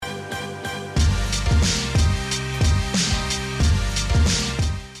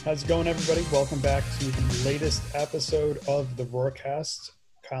How's it going, everybody? Welcome back to the latest episode of the Roarcast.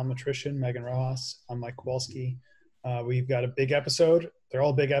 Kyle Matrician, Megan Rojas. I'm Mike Kowalski. We've got a big episode. They're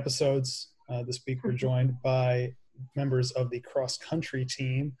all big episodes. This week we're joined by members of the cross-country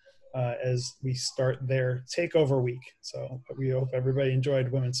team as we start their takeover week. So we hope everybody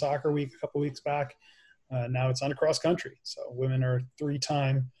enjoyed Women's Soccer Week a couple weeks back. Now it's on to cross-country. So women are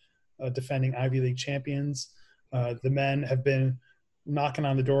three-time defending Ivy League champions. The men have been knocking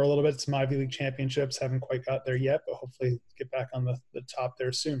on the door a little bit. Some Ivy League championships, haven't quite got there yet, but hopefully get back on the top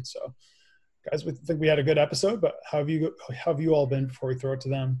there soon. So guys, we think we had a good episode, but how have you all been before we throw it to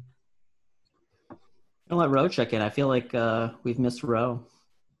them? I'll let Ro check in. I feel like we've missed Ro.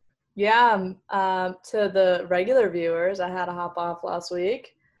 Yeah, to the regular viewers, I had to hop off last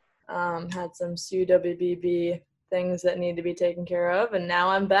week. Had some CWBB things that need to be taken care of, and now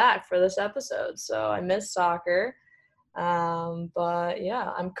I'm back for this episode. So I missed soccer. But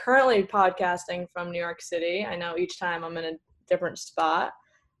yeah, I'm currently podcasting from New York City. I know each time I'm in a different spot.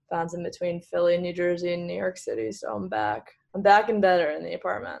 Bounce in between Philly, New Jersey, and New York City. So I'm back. I'm back and better in the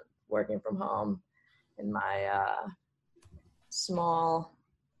apartment, working from home in my small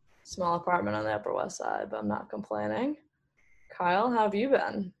apartment on the Upper West Side, but I'm not complaining. Kyle, how have you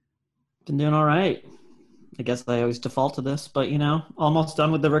been? Been doing all right. I guess I always default to this, but almost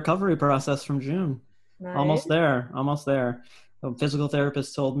done with the recovery process from June. Nice. Almost there. A physical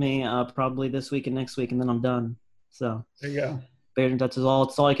therapist told me probably this week and next week, and then I'm done. So There you go. That's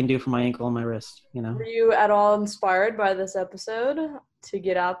all I can do for my ankle and my wrist. Were you at all inspired by this episode to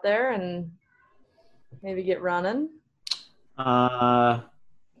get out there and maybe get running? No.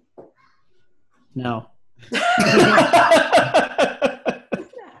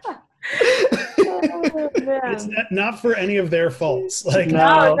 It's not for any of their faults. Like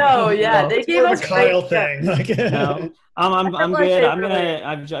no, they gave us a Kyle thing. No, I'm good.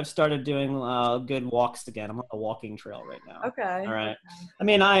 I've started doing good walks again. I'm on a walking trail right now. Okay. All right. I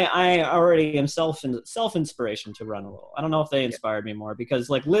mean, I already am self inspiration to run a little. I don't know if they inspired me more because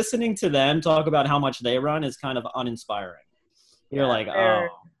like listening to them talk about how much they run is kind of uninspiring. You're like, oh,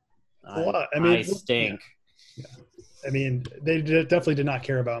 I stink. Yeah. I mean, they definitely did not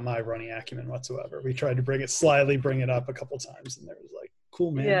care about my running acumen whatsoever. We tried to bring it up a couple times, and there was like,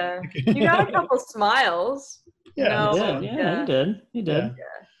 cool, man. Yeah. You got a couple smiles. Yeah. You did. Yeah.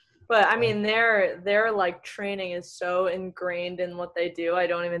 But I mean, their like training is so ingrained in what they do. I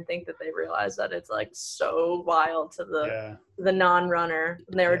don't even think that they realize that it's like so wild to the non-runner.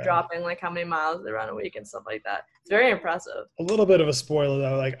 And they were dropping like how many miles they run a week and stuff like that. It's very impressive. A little bit of a spoiler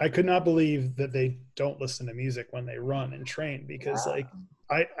though. Like I could not believe that they don't listen to music when they run and train because like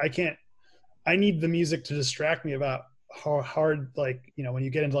I can't. I need the music to distract me about how hard, like, when you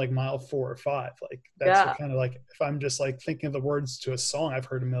get into like mile 4 or 5, like that's kind of like, if I'm just like thinking of the words to a song I've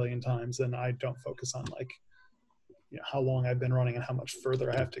heard a million times, then I don't focus on like, how long I've been running and how much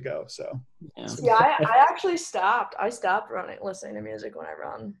further I have to go. So I actually stopped. I stopped listening to music when I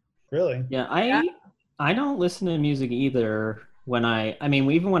run. Really? Yeah. I don't listen to music either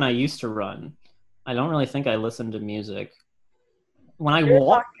even when I used to run, I don't really think I listen to music. When I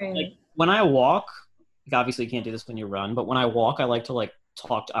walk, like, obviously you can't do this when you run, but when I walk, I like to like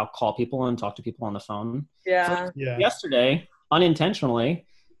I'll call people and talk to people on the phone. Yeah. Yesterday, unintentionally,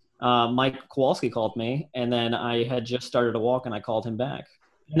 Mike Kowalski called me, and then I had just started to walk, and I called him back.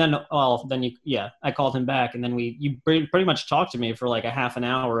 And then, I called him back, and then you pretty much talked to me for like a half an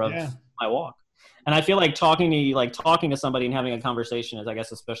hour of my walk. And I feel like talking to somebody and having a conversation is, I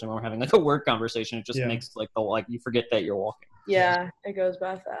guess, especially when we're having like a work conversation, it just makes like you forget that you're walking. Yeah, it goes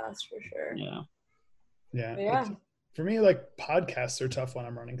by fast for sure. Yeah. For me, like podcasts are tough when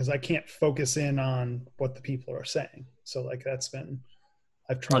I'm running because I can't focus in on what the people are saying. So like I've tried.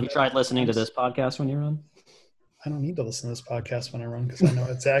 Have you tried listening to this podcast when you run? I don't need to listen to this podcast when I run because I know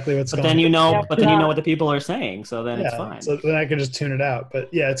exactly what's going on. Then you know what the people are saying, so then it's fine. So then I can just tune it out. But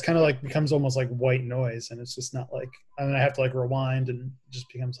yeah, it's kind of like becomes almost like white noise, and it's just not like. And then I have to like rewind, and it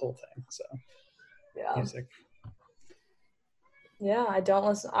just becomes the whole thing. So music. Yeah, I don't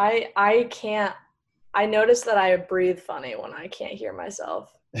listen. I can't. I notice that I breathe funny when I can't hear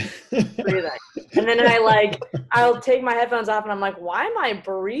myself breathing. And then I'll take my headphones off and I'm like, why am I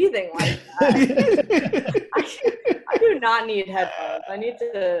breathing like that? I do not need headphones. I need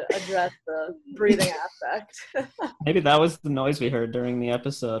to address the breathing aspect. Maybe that was the noise we heard during the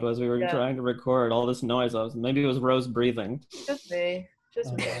episode as we were trying to record all this noise. Maybe it was Rose breathing. Just me.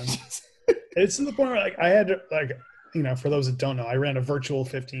 It's to the point where like I had to like, for those that don't know, I ran a virtual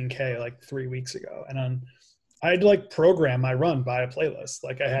 15K like 3 weeks ago, and I had to like program my run by a playlist.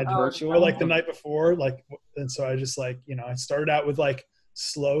 Like I had to, or like the night before, like, and so I just like, I started out with like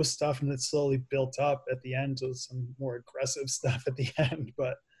slow stuff, and it slowly built up at the end to some more aggressive stuff at the end.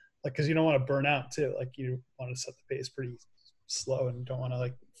 But like, because you don't want to burn out too. Like, you want to set the pace pretty slow and don't want to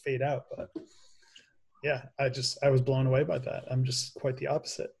like fade out. But yeah, I was blown away by that. I'm just quite the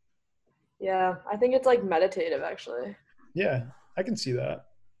opposite. Yeah, I think it's like meditative, actually. Yeah, I can see that.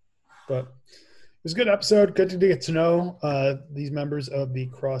 But it was a good episode. Good to get to know these members of the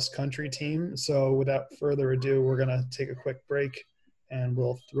cross-country team. So without further ado, we're going to take a quick break, and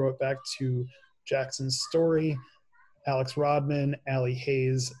we'll throw it back to Jackson Story, Alex Rodman, Allie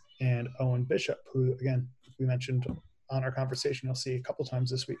Hayes, and Owen Bishop, who, again, we mentioned on our conversation, you'll see a couple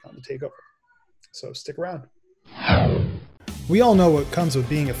times this week on the Takeover. So stick around. We all know what comes with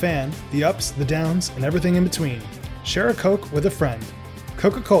being a fan, the ups, the downs, and everything in between. Share a Coke with a friend.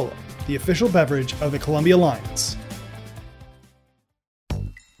 Coca-Cola, the official beverage of the Columbia Lions.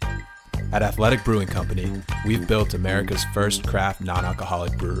 At Athletic Brewing Company, we've built America's first craft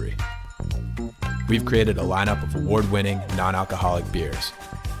non-alcoholic brewery. We've created a lineup of award-winning non-alcoholic beers.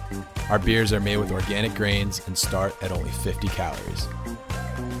 Our beers are made with organic grains and start at only 50 calories.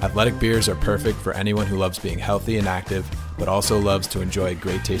 Athletic beers are perfect for anyone who loves being healthy and active, but also loves to enjoy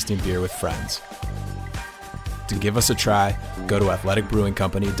great tasting beer with friends. To give us a try, go to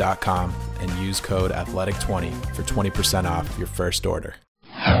athleticbrewingcompany.com and use code ATHLETIC20 for 20% off your first order.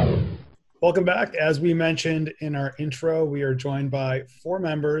 Welcome back. As we mentioned in our intro, we are joined by 4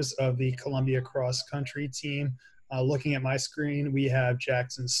 members of the Columbia Cross Country team. Looking at my screen, we have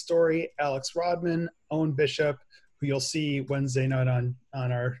Jackson Story, Alex Rodman, Owen Bishop, who you'll see Wednesday night on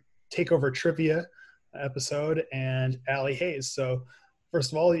our Takeover Trivia episode, and Allie Hayes. So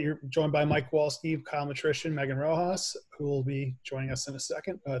first of all, you're joined by Mike Kowalski, Kyle Matrician, Megan Rojas, who will be joining us in a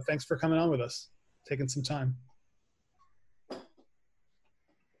second. Thanks for coming on with us, taking some time.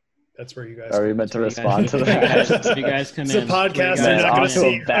 That's where you guys are we meant to respond to that? You guys come in. It's a podcast. You're not going to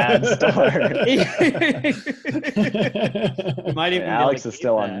see a bad start. Might even Alex is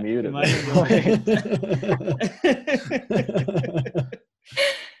still on mute.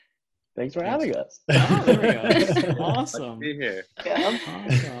 Thanks for having us. Oh, there we go. Awesome. Be here. Yeah.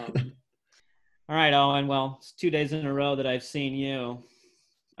 Awesome. All right, Owen. Well, it's 2 days in a row that I've seen you.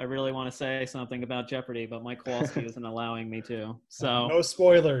 I really want to say something about Jeopardy, but Mike Kowalski isn't allowing me to. So no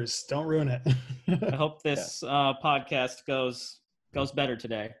spoilers. Don't ruin it. I hope this podcast goes better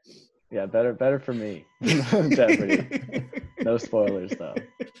today. Yeah, better for me. Jeopardy. No spoilers though.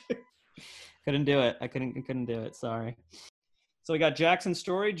 Couldn't do it. I couldn't do it. Sorry. So we got Jackson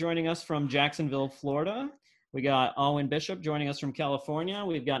Story joining us from Jacksonville, Florida. We got Owen Bishop joining us from California.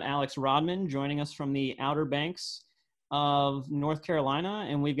 We've got Alex Rodman joining us from the Outer Banks of North Carolina.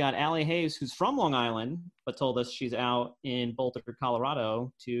 And we've got Allie Hayes, who's from Long Island, but told us she's out in Boulder,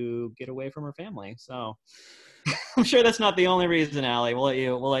 Colorado to get away from her family. So I'm sure that's not the only reason, Allie.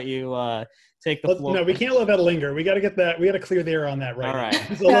 We'll let you take the floor. No, we can't let that linger. We got to get that. We got to clear the air on that All right.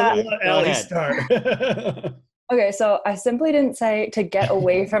 So let Allie start. Okay, so I simply didn't say to get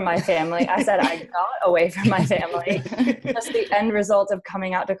away from my family. I said I got away from my family. Just the end result of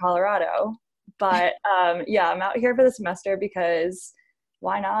coming out to Colorado. But yeah, I'm out here for the semester because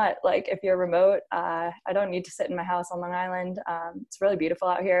why not? Like, if you're remote, I don't need to sit in my house on Long Island. It's really beautiful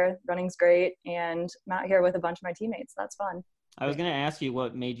out here. Running's great. And I'm out here with a bunch of my teammates. That's fun. I was going to ask you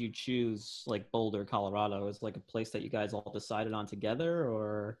what made you choose like Boulder, Colorado. Is it like a place that you guys all decided on together,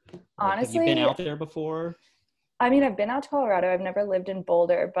 or honestly, have you been out there before? I mean, I've been out to Colorado. I've never lived in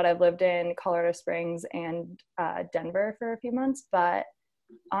Boulder, but I've lived in Colorado Springs and Denver for a few months. But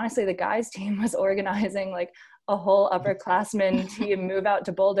honestly, the guys team was organizing like a whole upperclassmen team move out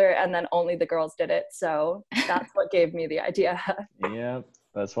to Boulder, and then only the girls did it. So that's what gave me the idea. Yeah,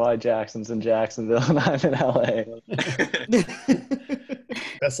 that's why Jackson's in Jacksonville and I'm in LA.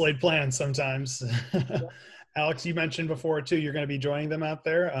 Best laid plans sometimes. Alex, you mentioned before too, you're going to be joining them out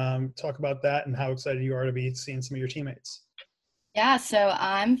there. Talk about that and how excited you are to be seeing some of your teammates. Yeah, so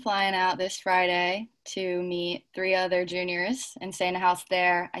I'm flying out this Friday to meet 3 other juniors and stay in a house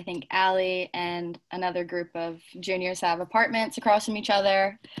there. I think Allie and another group of juniors have apartments across from each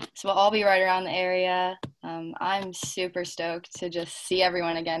other, so we'll all be right around the area. I'm super stoked to just see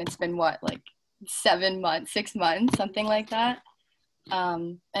everyone again. It's been, 6 months, something like that.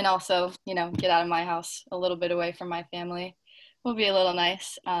 And also, get out of my house a little bit away from my family will be a little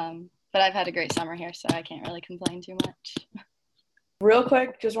nice. But I've had a great summer here, so I can't really complain too much. Real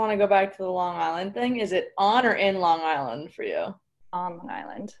quick, just want to go back to the Long Island thing. Is it on or in Long Island for you? On Long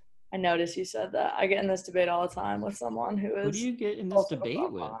Island. I noticed you said that. I get in this debate all the time with someone who is. Who do you get in this debate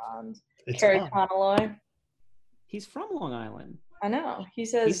with? Kerry Conaloy. He's from Long Island. I know. He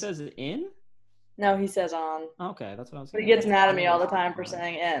says in? No, he says on. Okay, that's what I was. But he gets mad at me all the time for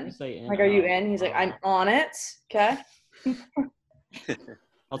saying in. You say in. Like, are you in? He's like, I'm on it. Okay. Well,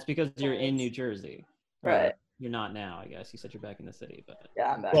 it's because you're in New Jersey. Right. You're not now, I guess. You said you're back in the city, but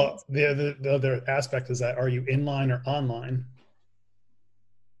Yeah, I'm back. Well, the other aspect is that, are you inline or online?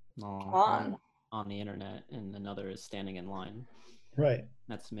 On the internet, and another is standing in line. Right.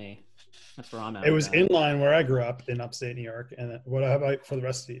 That's me. That's where I'm at. It was inline where I grew up in upstate New York. And what about for the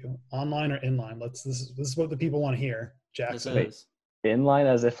rest of you? Online or inline? This is what the people want to hear. Jackson. Inline,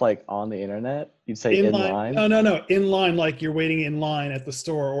 as if like on the internet? You'd say inline? No. Inline, like you're waiting in line at the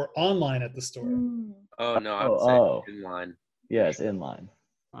store, or online at the store. Oh, no, I would say inline. Yeah, it's inline.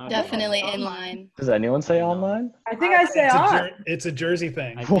 Definitely inline. Does anyone say online? I think I say on. It's a Jersey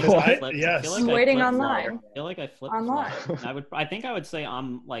thing. Yes. I'm waiting online. I feel like I flipped online. I think I would say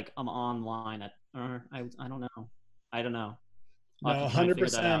I'm online at, or I don't know. I'll have to try and figure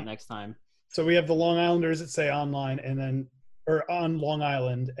that out next time. So we have the Long Islanders that say online, and then, or on Long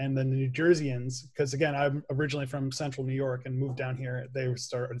Island, and then the New Jerseyans, because again, I'm originally from Central New York and moved down here. They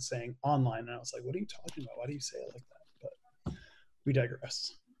started saying online, and I was like, "What are you talking about? Why do you say it like that?" But we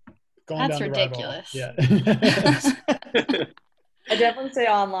digress. That's ridiculous. Yeah. I definitely say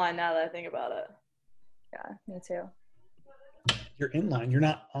online now that I think about it. Yeah, me too. You're inline. You're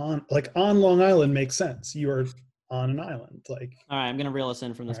not on. Like, on Long Island makes sense. You are on an island. Like. All right, I'm gonna reel us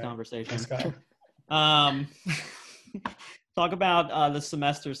in from this conversation. Talk about the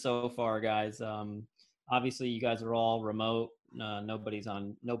semester so far, guys. Obviously, you guys are all remote. Nobody's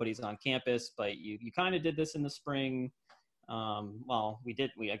on campus, but you kind of did this in the spring. Well, I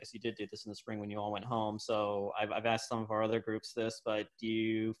guess you did do this in the spring when you all went home. So I've asked some of our other groups this, but do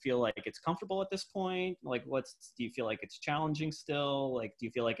you feel like it's comfortable at this point? Like, do you feel like it's challenging still? Like, do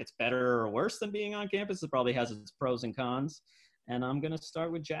you feel like it's better or worse than being on campus? It probably has its pros and cons. And I'm going to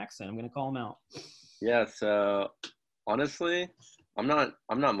start with Jackson. I'm going to call him out. Yeah. So honestly, I'm not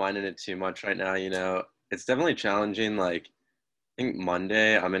minding it too much right now. You know, it's definitely challenging. Like, I think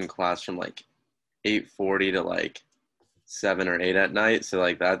Monday I'm in class from like 8:40 to like 7 or 8 at night. So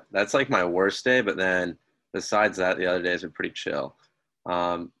like that's like my worst day. But then besides that, the other days are pretty chill.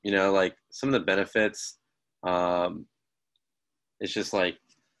 You know, like some of the benefits, it's just like,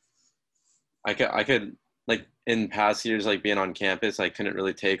 I could like in past years, like being on campus, I couldn't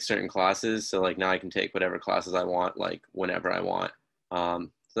really take certain classes. So like now I can take whatever classes I want, like whenever I want. So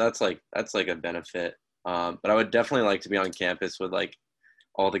that's like a benefit. But I would definitely like to be on campus with like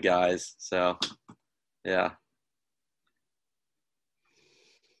all the guys. So yeah.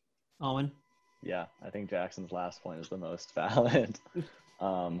 Owen? Yeah, I think Jackson's last point is the most valid.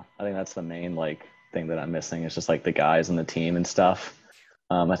 I think that's the main like thing that I'm missing. It's just like the guys and the team and stuff.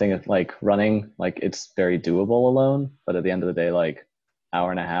 I think it's like running, like it's very doable alone, but at the end of the day, like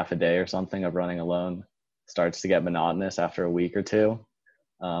hour and a half a day or something of running alone starts to get monotonous after a week or two.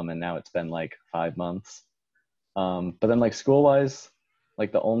 And now it's been like 5 months. But then like school wise,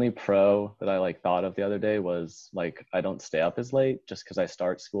 like the only pro that I like thought of the other day was like, I don't stay up as late just cause I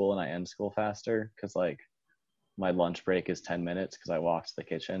start school and I end school faster. Cause like my lunch break is 10 minutes cause I walk to the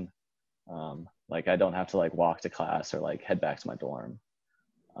kitchen. Like I don't have to like walk to class or like head back to my dorm,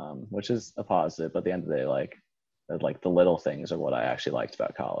 which is a positive. But at the end of the day, like the little things are what I actually liked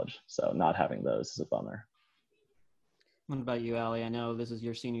about college. So not having those is a bummer. What about you, Allie? I know this is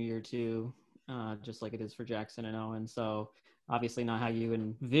your senior year too, just like it is for Jackson and Owen. So obviously not how you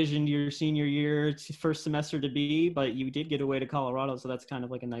envisioned your senior year first semester to be, but you did get away to Colorado. So that's kind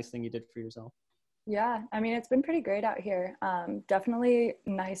of like a nice thing you did for yourself. Yeah, I mean, it's been pretty great out here. Definitely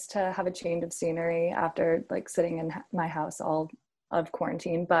nice to have a change of scenery after like sitting in my house all of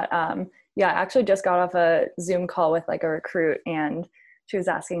quarantine. But yeah, I actually just got off a Zoom call with like a recruit, and she was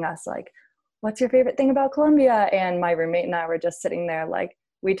asking us like, what's your favorite thing about Columbia? And my roommate and I were just sitting there like,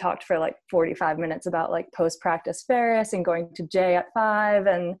 we talked for like 45 minutes about like post-practice Ferris and going to Jay at 5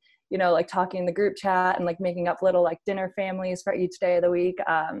 and, you know, like talking in the group chat and like making up little like dinner families for each day of the week.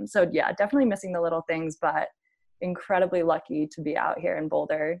 So yeah, definitely missing the little things, but incredibly lucky to be out here in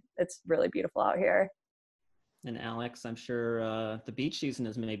Boulder. It's really beautiful out here. And Alex, I'm sure the beach season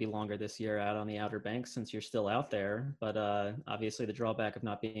is maybe longer this year out on the Outer Banks since you're still out there, but obviously the drawback of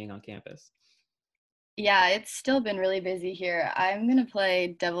not being on campus. Yeah, it's still been really busy here. I'm going to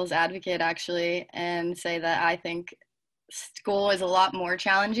play devil's advocate actually and say that I think school is a lot more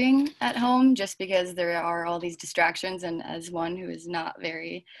challenging at home just because there are all these distractions, and as one who is not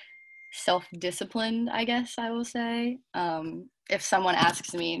very self-disciplined, I guess I will say, if someone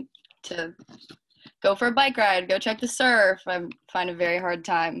asks me to go for a bike ride, go check the surf, I find a very hard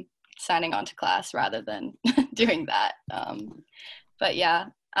time signing on to class rather than doing that. But yeah,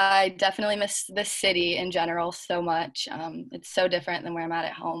 I definitely miss the city in general so much. It's so different than where I'm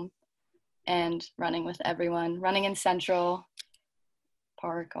at home, and running with everyone, running in Central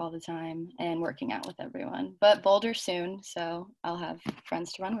Park all the time and working out with everyone. But Boulder soon, so I'll have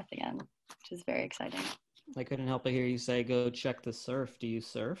friends to run with again, which is very exciting. I couldn't help but hear you say, go check the surf. Do you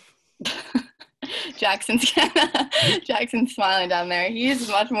surf? Jackson's smiling down there. He's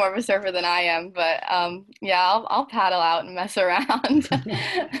much more of a surfer than I am, but yeah, I'll paddle out and mess around.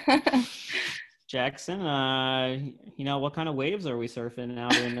 Jackson, what kind of waves are we surfing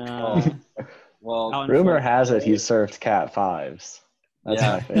out in? Well, out in Rumor Florida? has it he surfed Cat 5s. That's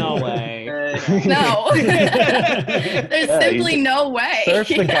Yeah. my favorite. No way. No, there's simply no way.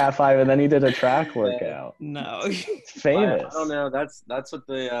 Surfed the Cat 5 and then he did a track workout. No. It's famous. I don't know. That's what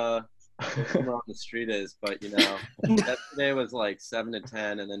the rumor on the street is, but yesterday was like 7 to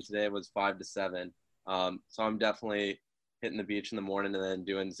 10, and then today was 5 to 7. So I'm definitely hitting the beach in the morning and then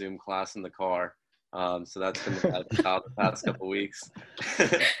doing Zoom class in the car. So that's been about the past couple weeks.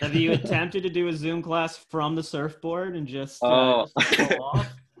 Have you attempted to do a Zoom class from the surfboard and just go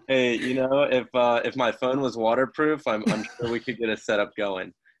off? Hey, if my phone was waterproof, I'm sure we could get a setup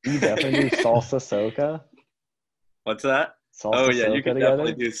going. You definitely do salsa soca. What's that? Salsa You soca could together?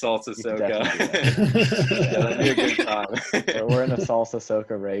 definitely do salsa You could soca. definitely That'd be a good time. We're in a salsa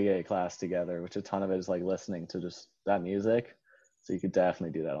soca reggae class together, which a ton of it is like listening to just that music. So you could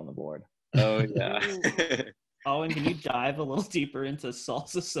definitely do that on the board. Oh yeah. Oh, and can you dive a little deeper into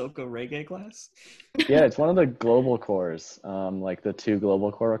salsa soca reggae class? Yeah, it's one of the global cores, like the 2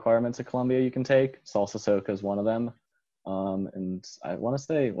 global core requirements at Columbia you can take. Salsa soca is one of them. And I want to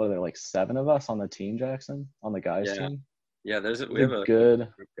say, what are there, like 7 of us on the team, Jackson, on the guys team? Yeah, we have a good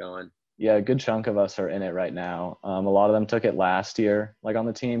group going. Yeah, a good chunk of us are in it right now. A lot of them took it last year, like on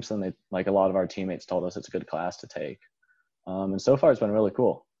the team. So they, like a lot of our teammates told us it's a good class to take. And so far it's been really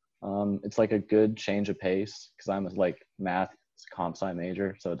cool. It's like a good change of pace because I'm like math comp sci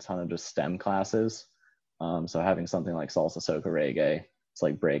major, so it's a ton of just STEM classes. So having something like salsa soca reggae, it's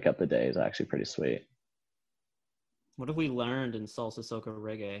like break up the day is actually pretty sweet. What have we learned in salsa soca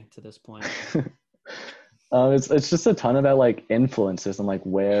reggae to this point? It's just a ton about like influences and like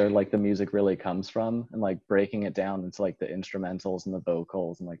where like the music really comes from and like breaking it down into like the instrumentals and the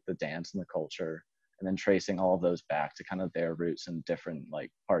vocals and like the dance and the culture, and then tracing all of those back to kind of their roots in different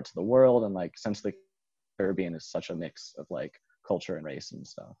like parts of the world. And like since the Caribbean is such a mix of like culture and race and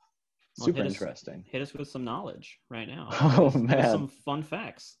stuff, super interesting. Hit us with some knowledge right now. Oh Hit us man, some fun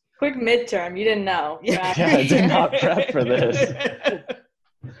facts. Quick midterm. You didn't know. yeah, I did not prep for this.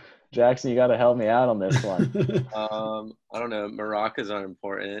 Jackson, you got to help me out on this one. I don't know. Maracas are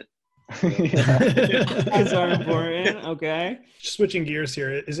important. Maracas are important. Okay. Switching gears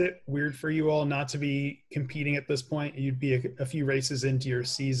here, is it weird for you all not to be competing at this point? You'd be a few races into your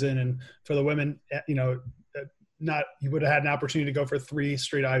season, and for the women, you would have had an opportunity to go for 3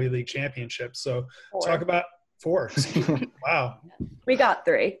 straight Ivy League championships. So 4. talk about 4. Wow. We got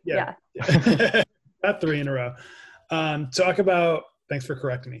 3. Yeah. Got 3 in a row. Talk about. Thanks for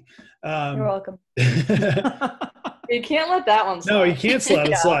correcting me. You're welcome. You can't let that one slide. No, you can't let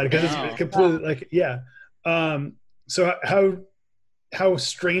it slide because it's completely So how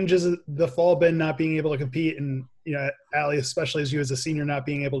strange is the fall been not being able to compete, and Allie, especially as you as a senior not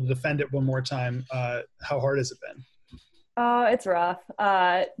being able to defend it one more time? How hard has it been? Oh, it's rough.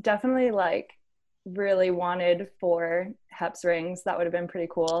 Definitely like really wanted 4 HEPS rings. That would have been pretty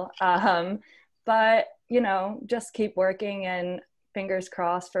cool. But just keep working and fingers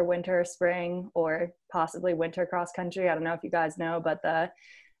crossed for winter, spring, or possibly winter cross country. I don't know if you guys know, but the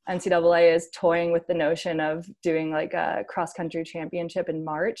NCAA is toying with the notion of doing like a cross country championship in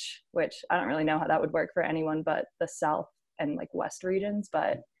March, which I don't really know how that would work for anyone but the South and like West regions,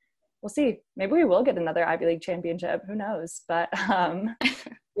 but we'll see. Maybe we will get another Ivy League championship. Who knows? But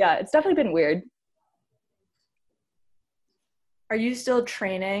yeah, it's definitely been weird. Are you still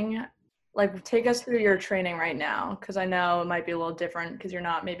training? Like, take us through your training right now, because I know it might be a little different because you're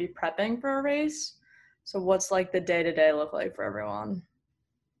not maybe prepping for a race. So what's like the day-to-day look like for everyone?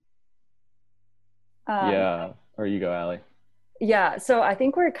 Yeah, or you go, Allie. Yeah, so I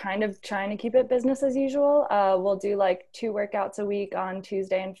think we're kind of trying to keep it business as usual. We'll do like 2 workouts a week on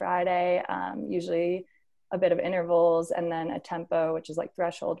Tuesday and Friday, usually a bit of intervals and then a tempo, which is like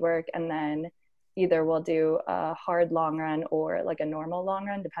threshold work, and then either we'll do a hard long run or like a normal long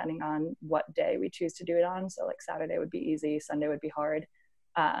run, depending on what day we choose to do it on. So like Saturday would be easy, Sunday would be hard.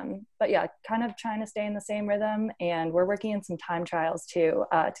 But yeah, kind of trying to stay in the same rhythm. And we're working in some time trials too,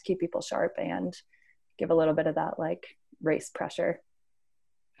 to keep people sharp and give a little bit of that like race pressure.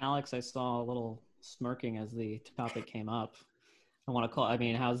 Alex, I saw a little smirking as the topic came up. I want to call. I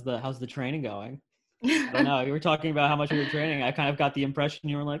mean, how's the training going? I don't know. You were talking about how much you were training. I kind of got the impression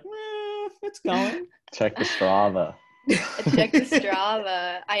you were like, it's going. Check the Strava. Check the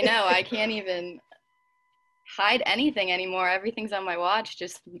Strava. I know. I can't even hide anything anymore. Everything's on my watch.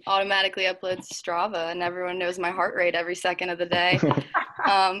 Just automatically uploads to Strava, and everyone knows my heart rate every second of the day.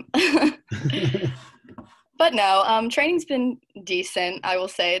 But no, training's been decent. I will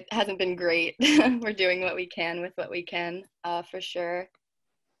say it hasn't been great. We're doing what we can with what we can, for sure.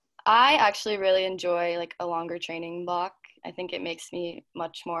 I actually really enjoy like a longer training block. I think it makes me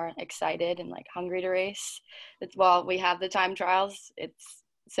much more excited and like hungry to race. While we have the time trials, it's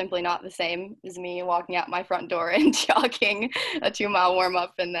simply not the same as me walking out my front door and jogging a 2-mile warm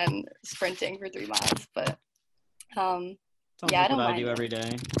up and then sprinting for 3 miles. But yeah, I don't mind I do it. every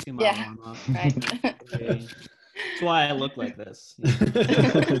day. 2-mile warm up. Right. That's why I look like this.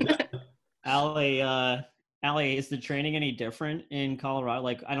 Allie, is the training any different in Colorado?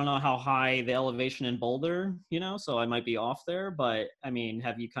 Like, I don't know how high the elevation in Boulder, so I might be off there, but I mean,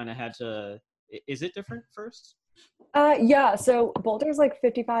 have you kind of had to, is it different first? Yeah, so Boulder's like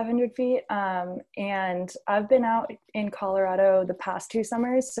 5,500 feet, and I've been out in Colorado the past 2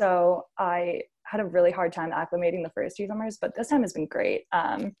 summers, so I had a really hard time acclimating the first 2 summers, but this time has been great.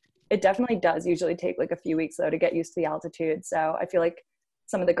 It definitely does usually take like a few weeks though to get used to the altitude, so I feel like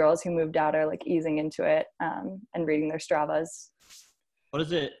some of the girls who moved out are like easing into it, and reading their Stravas. What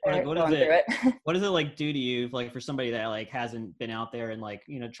does it like do to you, like for somebody that like hasn't been out there and like,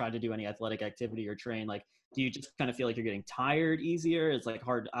 tried to do any athletic activity or train? Like, do you just kind of feel like you're getting tired easier? It's like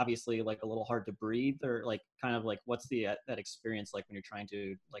hard, obviously like a little hard to breathe, or like kind of like what's that experience like when you're trying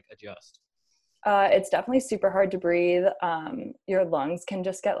to like adjust? It's definitely super hard to breathe. Your lungs can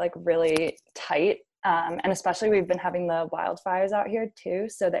just get like really tight. And especially we've been having the wildfires out here too,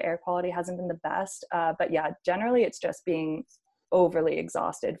 so the air quality hasn't been the best. But yeah, generally it's just being overly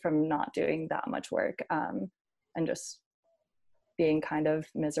exhausted from not doing that much work, and just being kind of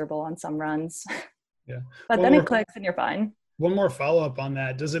miserable on some runs. Yeah. But then it clicks and you're fine. One more follow-up on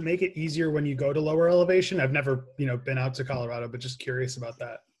that. Does it make it easier when you go to lower elevation? I've never, been out to Colorado, but just curious about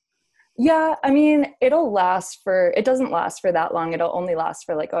that. Yeah, I mean, it doesn't last for that long. It'll only last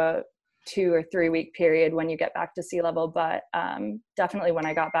for like a 2 or 3 week period when you get back to sea level. But definitely when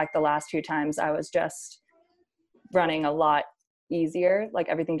I got back the last 2 times, I was just running a lot easier. Like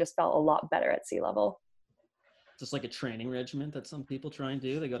everything just felt a lot better at sea level. Just like a training regimen that some people try and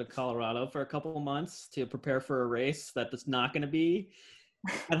do. They go to Colorado for a couple of months to prepare for a race that's not going to be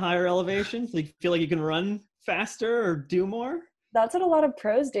at higher elevation. So you feel like you can run faster or do more. That's what a lot of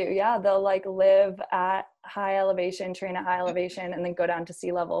pros do. Yeah, they'll like live at high elevation, train at high elevation, and then go down to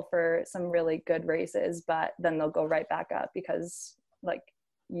sea level for some really good races. But then they'll go right back up because like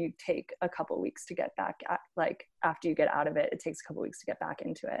you take a couple weeks to get back at, like after you get out of it, it takes a couple weeks to get back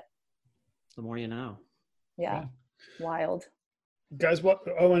into it. The more you know. Yeah. Wild. Guys,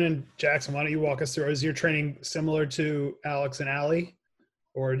 Owen and Jackson, why don't you walk us through? Is your training similar to Alex and Allie,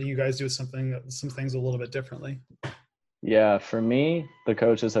 or do you guys do some things a little bit differently? Yeah, for me, the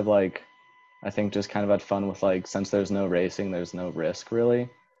coaches have like, I think just kind of had fun with like, since there's no racing, there's no risk really.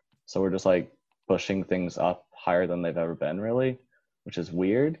 So we're just like pushing things up higher than they've ever been really, which is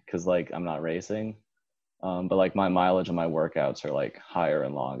weird because like I'm not racing. But like my mileage and my workouts are like higher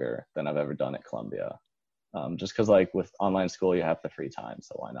and longer than I've ever done at Columbia. Just because like with online school, you have the free time.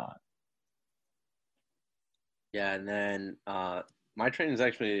 So why not? Yeah, and then my training's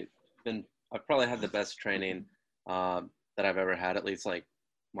actually I've probably had the best training that I've ever had. At least like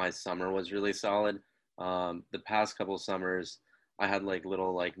my summer was really solid. The past couple of summers I had like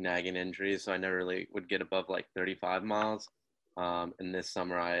little like nagging injuries, so I never really would get above like 35 miles. And this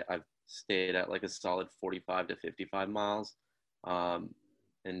summer I've stayed at like a solid 45 to 55 miles,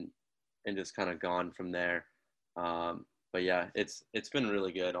 and just kind of gone from there. But yeah, it's been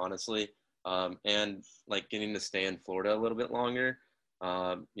really good, honestly. And like getting to stay in Florida a little bit longer,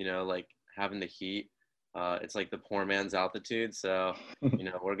 like having the heat, it's like the poor man's altitude. So,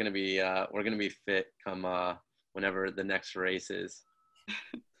 we're going to be fit come, whenever the next race is.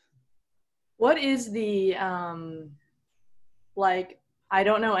 What is the, I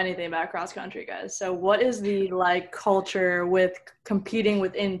don't know anything about cross country, guys. So what is the like culture with competing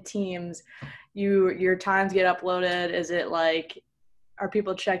within teams? Your times get uploaded. Is it like, are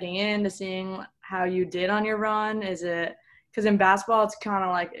people checking in to seeing how you did on your run? Is it, because in basketball, it's kind of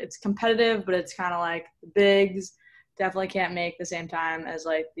like, it's competitive, but it's kind of like the bigs definitely can't make the same time as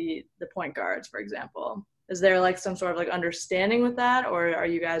like the point guards, for example. Is there like some sort of like understanding with that, or are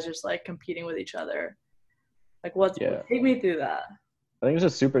you guys just like competing with each other? Like take me through that. I think it's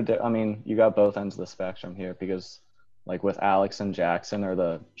just super, I mean, you got both ends of the spectrum here because like with Alex and Jackson are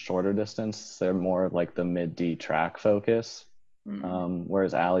the shorter distance. They're more of like the mid-D track focus.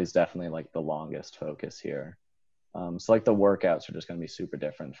 Whereas Allie's definitely like the longest focus here. So like the workouts are just going to be super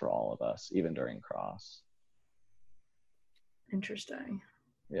different for all of us, even during cross. Interesting.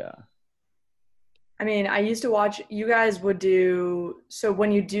 Yeah. I mean, I used to watch, you guys would do, so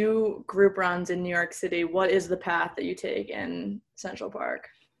when you do group runs in New York City, what is the path that you take in Central Park?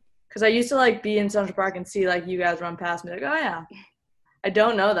 Because I used to like be in Central Park and see like you guys run past me, like, oh yeah. I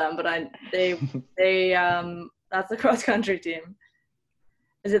don't know them, but they that's the cross country team.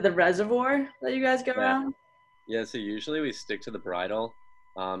 Is it the reservoir that you guys go around? Yeah, so usually we stick to the bridle.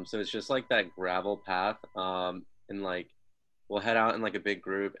 So it's just like that gravel path. And like we'll head out in like a big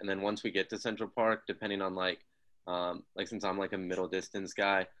group, and then once we get to Central Park, depending on like since I'm like a middle distance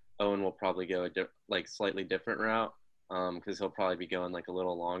guy, Owen will probably go a slightly different route because he'll probably be going like a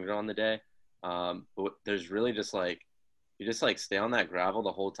little longer on the day. But there's really just like you just like stay on that gravel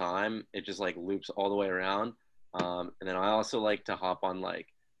the whole time. It just like loops all the way around. And then I also like to hop on like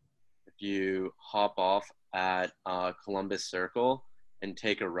if you hop off at Columbus Circle and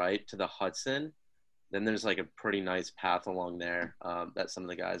take a right to the Hudson, then there's like a pretty nice path along there that some of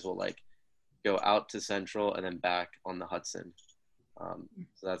the guys will like go out to Central and then back on the Hudson.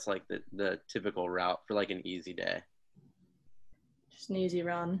 So that's like the typical route for like an easy day. Just an easy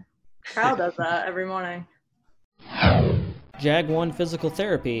run. Kyle does that every morning. Jag One Physical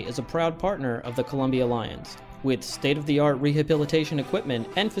Therapy is a proud partner of the Columbia Lions. With state-of-the-art rehabilitation equipment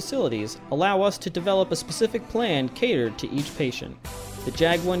and facilities, allow us to develop a specific plan catered to each patient. The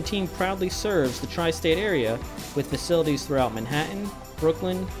Jag One team proudly serves the tri-state area with facilities throughout Manhattan,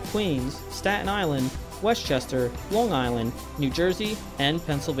 Brooklyn, Queens, Staten Island, Westchester, Long Island, New Jersey, and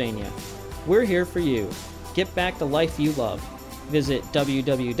Pennsylvania. We're here for you. Get back the life you love. Visit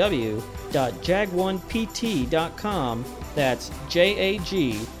www.jag1pt.com. That's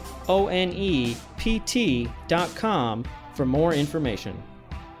JAGONEPT.com for more information.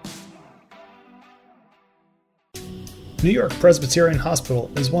 New York Presbyterian Hospital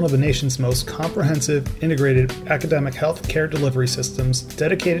is one of the nation's most comprehensive, integrated academic health care delivery systems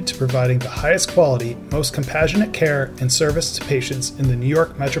dedicated to providing the highest quality, most compassionate care and service to patients in the New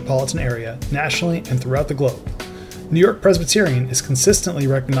York metropolitan area, nationally, and throughout the globe. New York Presbyterian is consistently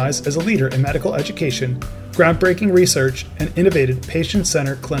recognized as a leader in medical education, groundbreaking research, and innovative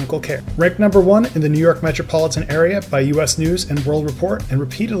patient-centered clinical care. Ranked number 1 in the New York metropolitan area by U.S. News and World Report and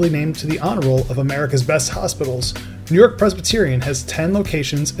repeatedly named to the honor roll of America's best hospitals, New York Presbyterian has 10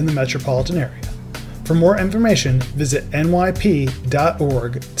 locations in the metropolitan area. For more information, visit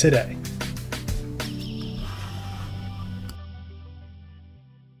nyp.org today.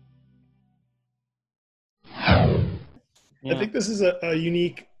 I think this is a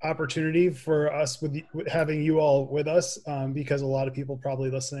unique opportunity for us with having you all with us because a lot of people probably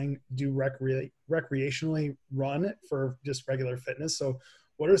listening do recreationally run for just regular fitness. So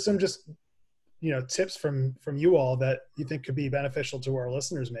what are some just, tips from you all that you think could be beneficial to our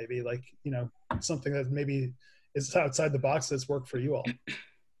listeners, maybe like, something that maybe is outside the box that's worked for you all?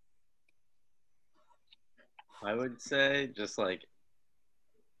 I would say just like,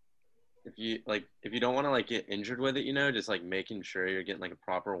 if you don't want to like get injured with it, just like making sure you're getting like a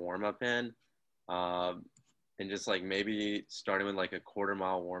proper warm up in, and just like maybe starting with like a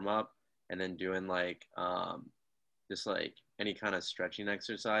quarter-mile warm up and then doing like just like any kind of stretching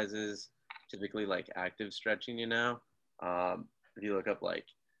exercises, typically like active stretching. If you look up like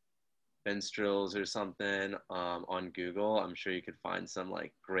bench drills or something on Google, I'm sure you could find some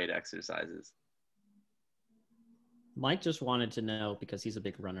like great exercises. Mike just wanted to know because he's a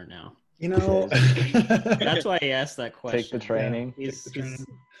big runner now. That's why he asked that question. Take the training. He's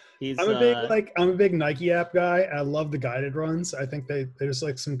I'm a big Nike app guy. I love the guided runs. I think there's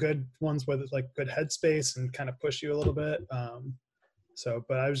like some good ones with like good headspace and kind of push you a little bit.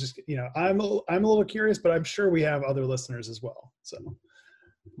 But I was just, I'm a little curious, but I'm sure we have other listeners as well. So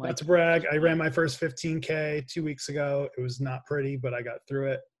not to brag, I ran my first 15K 2 weeks ago. It was not pretty, but I got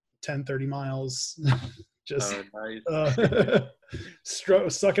through it. 30 miles. Just nice.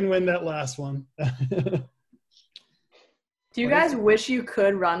 Sucking wind that last one. Do you guys wish you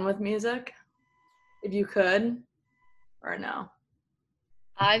could run with music? If you could, or no?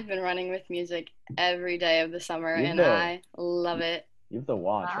 I've been running with music every day of the summer, I love it. You have the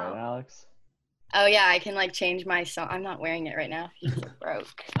watch, right, Alex? Oh yeah, I can like change my song. I'm not wearing it right now. It's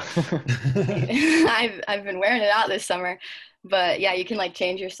broke. I've been wearing it out this summer, but yeah, you can like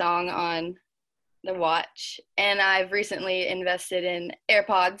change your song on the watch. And I've recently invested in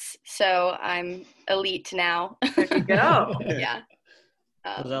AirPods, so I'm elite now. There you go. Yeah.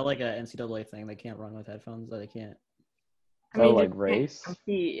 Is that like a NCAA thing? They can't run with headphones? They can't. I mean, like just race?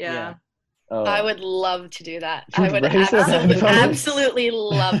 compete, yeah. Oh. I would love to do that. You'd I would race against absolutely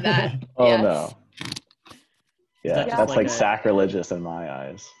love that. Oh Yes. no. Yeah, that that's like like sacrilegious in my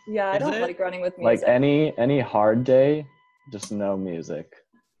eyes. Yeah, I Is don't it? like running with Like music. any hard day, just no music.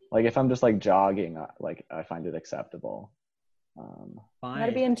 Like if I'm just like jogging, I find it acceptable. Fine.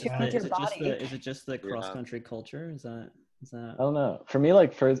 gotta be in tune with your Is it just body. is it just the cross country culture? Is that I don't know. For me,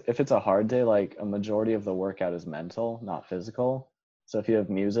 like if it's a hard day, like a majority of the workout is mental, not physical. So if you have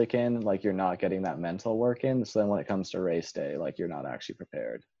music in, like you're not getting that mental work in. So then when it comes to race day, like you're not actually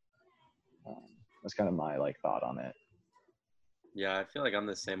prepared. That's kind of my like thought on it. Yeah, I feel like I'm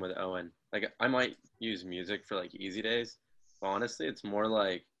the same with Owen. Like I might use music for like easy days, but honestly, it's more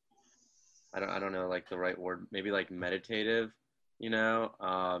like I don't know like the right word. Maybe like meditative,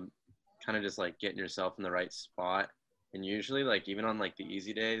 kind of just like getting yourself in the right spot. And usually, like even on like the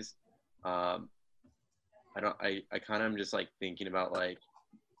easy days, I kind of am just like thinking about like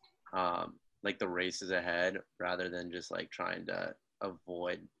the races ahead rather than just like trying to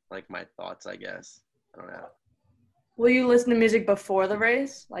avoid like my thoughts, I guess. I don't know. Will you listen to music before the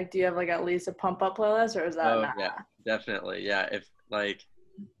race? Like, do you have like at least a pump up playlist, or is that not? Yeah, definitely. Yeah, if like,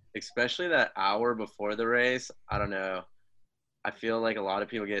 especially that hour before the race, I don't know. I feel like a lot of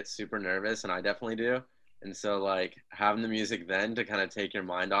people get super nervous, and I definitely do. And so like having the music then to kind of take your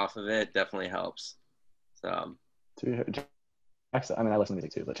mind off of it definitely helps. So. Jackson, I mean, I listen to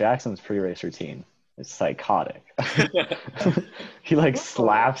music too, but Jackson's pre-race routine is psychotic. He like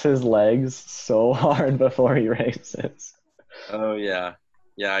slaps his legs so hard before he races. Oh yeah,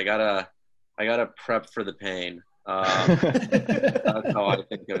 I gotta prep for the pain. That's how I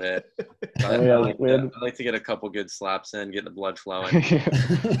think of it. I like to get a couple good slaps in, get the blood flowing.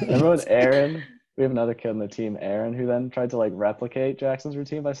 Remember when Aaron? We have another kid on the team, Aaron, who then tried to like replicate Jackson's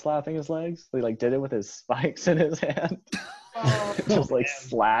routine by slapping his legs. He like did it with his spikes in his hand. Just like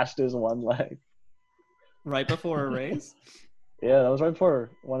slashed his one leg. Right before a race? Yeah, that was right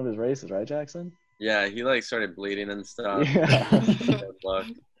before one of his races, right, Jackson? Yeah, he like started bleeding and stuff. Yeah.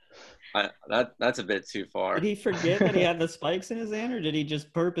 That's a bit too far. Did he forget that he had the spikes in his hand, or did he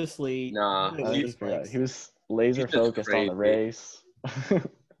just purposely? Nah, he was laser focused on the race.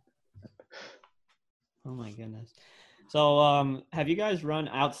 Oh my goodness. So, have you guys run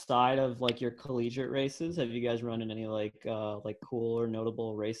outside of like your collegiate races? Have you guys run in any like cool or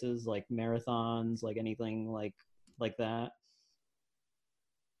notable races, like marathons, like anything like that?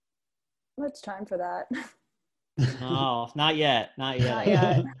 It's time for that. No, not yet. Not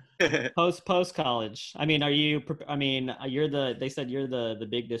yet. Post college. I mean, they said you're the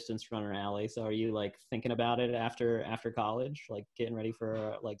big distance runner, Allie. So are you like thinking about it after college, like getting ready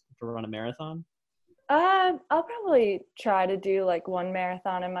for to run a marathon? I'll probably try to do like one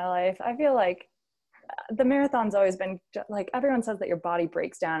marathon in my life. I feel like the marathon's always been like, everyone says that your body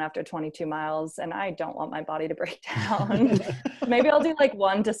breaks down after 22 miles, and I don't want my body to break down. Maybe I'll do like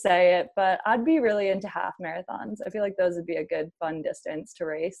one to say it, but I'd be really into half marathons. I feel like those would be a good fun distance to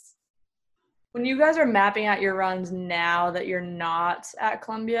race. When you guys are mapping out your runs now that you're not at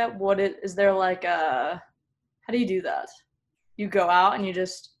Columbia, is there like how do you do that? You go out and you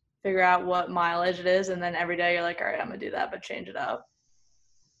just figure out what mileage it is, and then every day you're like, all right, I'm gonna do that, but change it up.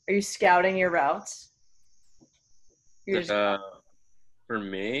 Are you scouting your routes? For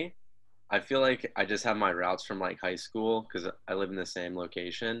me, I feel like I just have my routes from like high school because I live in the same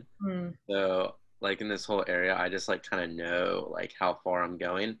location. So like in this whole area, I just like kind of know like how far I'm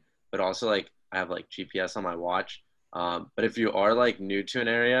going, but also like I have like GPS on my watch. But if you are like new to an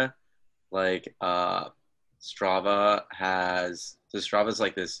area, like Strava is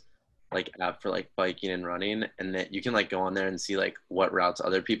like this like app for like biking and running, and that you can like go on there and see like what routes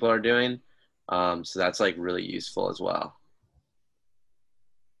other people are doing. So that's like really useful as well.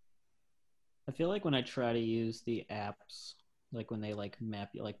 I feel like when I try to use the apps, like when they like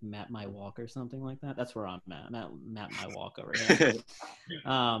map my walk or something like that, that's where I'm at. Map my walk over here.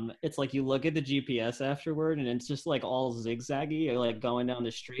 It's like you look at the GPS afterward, and it's just like all zigzaggy, like going down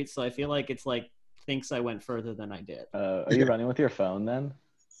the street. So I feel like it's like thinks I went further than I did. Are you running with your phone then?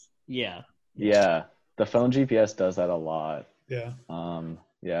 Yeah. Yeah, the phone GPS does that a lot. Yeah.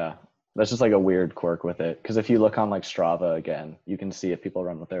 Yeah, that's just like a weird quirk with it, because if you look on like Strava again, you can see if people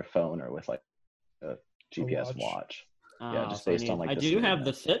run with their phone or with like a GPS watch. Yeah, just based on like. I do have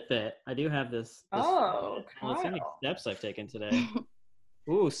the Fitbit. I do have this. Oh, let's see how many steps I've taken today.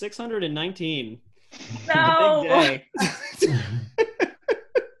 Ooh, 619. No. Big day.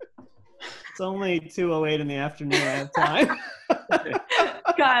 It's only 2:08 in the afternoon. I have time.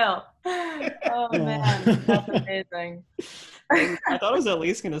 Kyle. Oh man, that's amazing. I thought I was at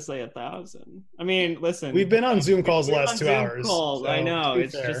least going to say 1,000. I mean, listen. We've been on Zoom calls the We've been last on 2 Zoom hours. calls, so, I know. to be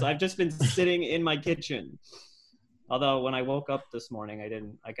It's fair. just I've just been sitting in my kitchen. Although when I woke up this morning, I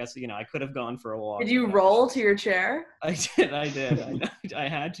didn't. I guess I could have gone for a walk. Did you roll to your chair? I did. I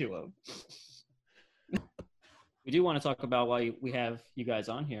had to have. We do want to talk about why we have you guys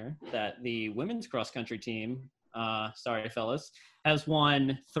on here. That the women's cross country team, sorry fellas, has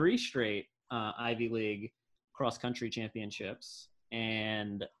won 3 straight Ivy League cross country championships.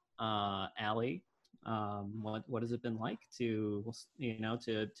 And Allie, what has it been like to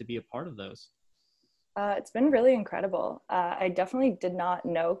be a part of those? It's been really incredible. I definitely did not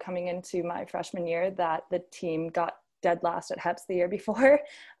know coming into my freshman year that the team got dead last at HEPS the year before.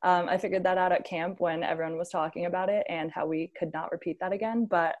 I figured that out at camp when everyone was talking about it and how we could not repeat that again.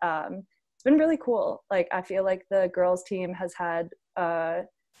 But it's been really cool. Like, I feel like the girls team has had a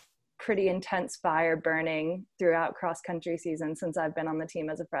pretty intense fire burning throughout cross country season since I've been on the team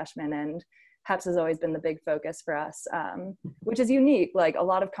as a freshman, and HEPS has always been the big focus for us, which is unique. Like, a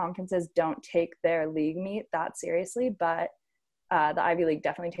lot of conferences don't take their league meet that seriously, but the Ivy League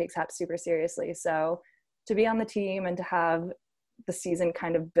definitely takes HEPS super seriously. So to be on the team and to have the season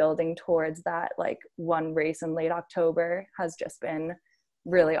kind of building towards that, like, one race in late October has just been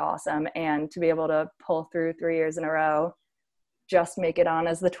really awesome. And to be able to pull through 3 years in a row, just make it on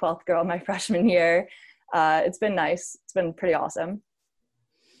as the 12th girl my freshman year, it's been nice. It's been pretty awesome.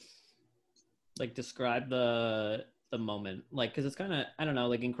 Like, describe the moment, like, because it's kind of, I don't know,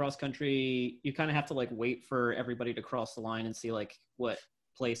 like in cross country you kind of have to like wait for everybody to cross the line and see like what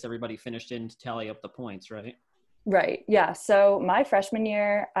place everybody finished in to tally up the points, right? Yeah, so my freshman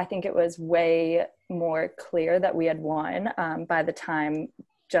year, I think it was way more clear that we had won by the time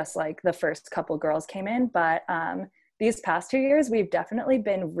just like the first couple girls came in. But these past 2 years we've definitely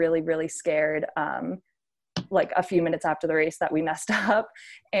been really, really scared like a few minutes after the race that we messed up.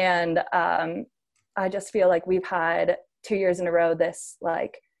 And I just feel like we've had 2 years in a row this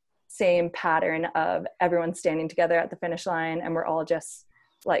like same pattern of everyone standing together at the finish line, and we're all just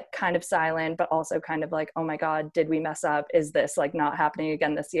like kind of silent, but also kind of like, oh my God, did we mess up? Is this like not happening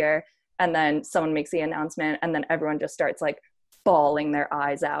again this year? And then someone makes the announcement, and then everyone just starts like bawling their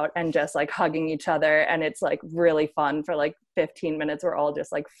eyes out and just like hugging each other. And it's like really fun for like 15 minutes. We're all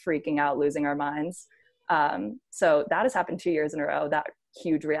just like freaking out, losing our minds. So that has happened 2 years in a row, that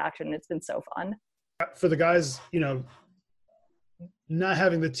huge reaction. It's been so fun. For the guys, not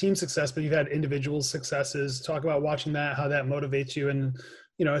having the team success, but you've had individual successes. Talk about watching that, how that motivates you. And,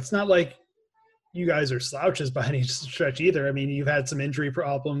 it's not like you guys are slouches by any stretch either. I mean, you've had some injury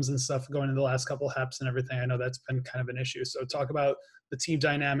problems and stuff going in the last couple of HEPs and everything. I know that's been kind of an issue. So talk about the team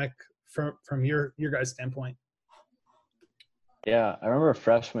dynamic from your guys' standpoint. Yeah, I remember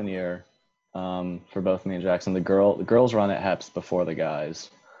freshman year, for both me and Jackson, the girls run at HEPS before the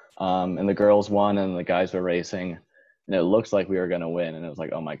guys. And the girls won and the guys were racing, and it looked like we were going to win. And it was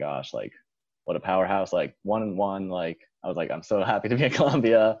like, oh my gosh, like what a powerhouse, like 1-1. Like, I was like, I'm so happy to be at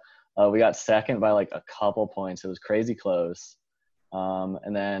Columbia. We got second by like a couple points. It was crazy close.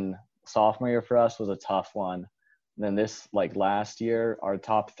 And then sophomore year for us was a tough one. And then this like last year, our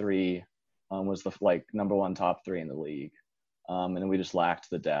top 3 was the like number 1 top 3 in the league. And then we just lacked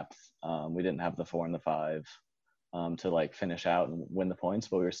the depth. We didn't have the 4 and the 5 to like finish out and win the points,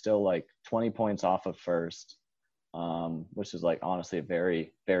 but we were still like 20 points off of first, which is like honestly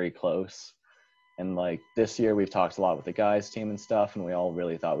very, very close. And like this year we've talked a lot with the guys team and stuff, and we all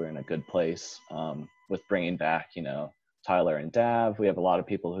really thought we were in a good place with bringing back, Tyler and Dav. We have a lot of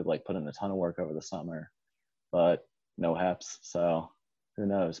people who like put in a ton of work over the summer, but no HEPs. So who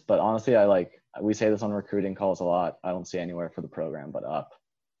knows? But honestly, we say this on recruiting calls a lot. I don't see anywhere for the program but up.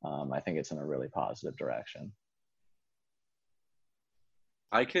 I think it's in a really positive direction.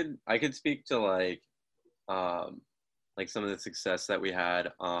 I could speak to like some of the success that we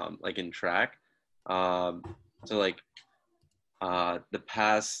had like in track. So like the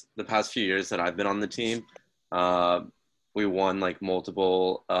past few years that I've been on the team, we won like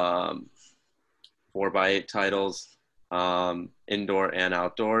multiple 4x8 titles, indoor and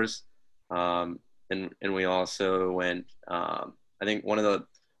outdoors. And we also went, I think one of the,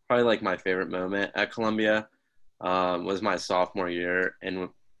 probably like my favorite moment at Columbia was my sophomore year. And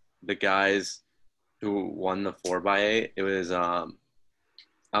the guys who won the 4x8, it was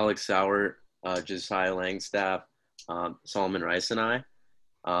Alex Sauer, Josiah Langstaff, Solomon Rice, and I.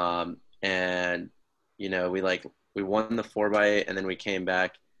 And, we won the 4x8, and then we came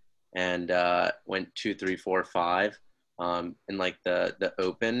back and went 2, 3, 4, 5 in like the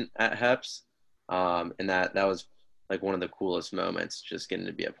open at HEPS. And that was like one of the coolest moments, just getting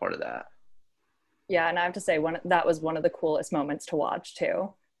to be a part of that. Yeah, and I have to say that was one of the coolest moments to watch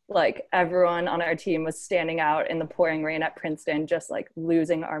too. Like everyone on our team was standing out in the pouring rain at Princeton, just like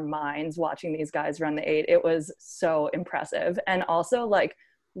losing our minds watching these guys run the 8. It was so impressive. And also like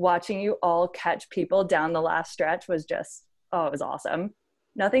watching you all catch people down the last stretch was just, oh, it was awesome.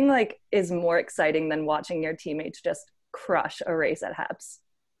 Nothing like is more exciting than watching your teammates just crush a race at HEPS.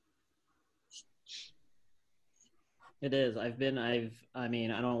 It is. I mean,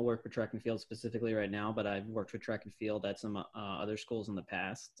 I don't work for track and field specifically right now, but I've worked for track and field at some other schools in the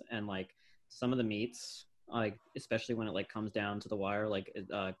past. And like some of the meets, like especially when it like comes down to the wire, like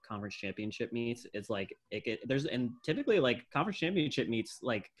conference championship meets, it's like and typically like conference championship meets,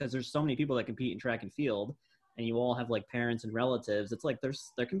 like because there's so many people that compete in track and field, and you all have like parents and relatives. It's like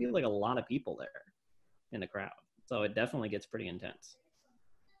there can be like a lot of people there in the crowd, so it definitely gets pretty intense.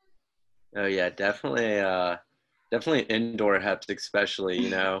 Oh yeah, definitely indoor HEPs, especially, you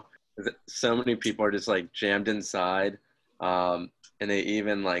know, so many people are just like jammed inside. And they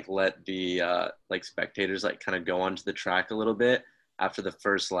even like let the like spectators like kind of go onto the track a little bit after the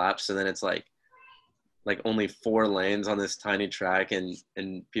first lap. So then it's like only 4 lanes on this tiny track, and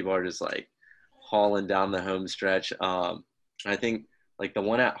people are just like hauling down the home stretch. I think like the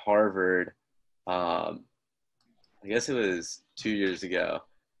one at Harvard, I guess it was 2 years ago.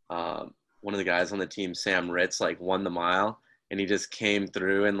 One of the guys on the team, Sam Ritz, like won the mile, and he just came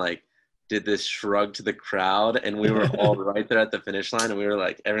through and like did this shrug to the crowd, and we were all right there at the finish line, and we were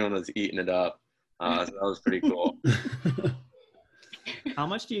like, everyone was eating it up. So that was pretty cool. How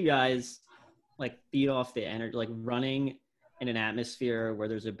much do you guys like feed off the energy, like running in an atmosphere where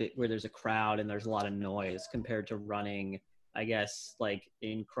there's a crowd and there's a lot of noise, compared to running, I guess, like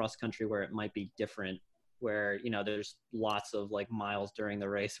in cross country where it might be different, where, you know, there's lots of like miles during the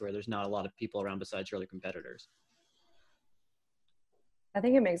race where there's not a lot of people around besides your other competitors? I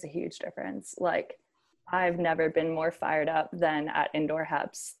think it makes a huge difference. Like I've never been more fired up than at indoor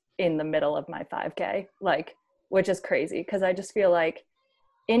HEPS in the middle of my 5K, like, which is crazy because I just feel like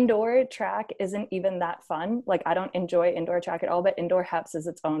indoor track isn't even that fun. Like I don't enjoy indoor track at all, but indoor HEPS is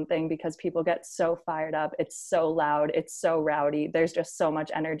its own thing because people get so fired up. It's so loud. It's so rowdy. There's just so much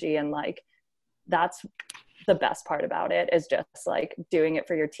energy, and like, that's the best part about it, is just like doing it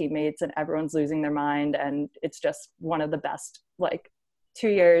for your teammates and everyone's losing their mind. And it's just one of the best, like 2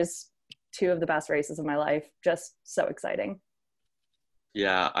 years, 2 of the best races of my life. Just so exciting.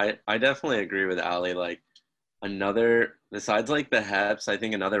 Yeah, I definitely agree with Ali. Like another, besides like the HEPs, I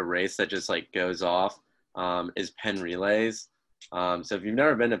think another race that just like goes off is Penn Relays. So if you've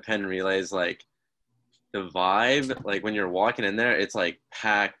never been to Penn Relays, like the vibe, like when you're walking in there, it's like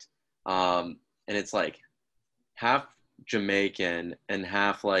packed. And it's like half Jamaican and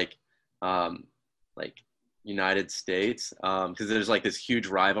half like United States, because there's like this huge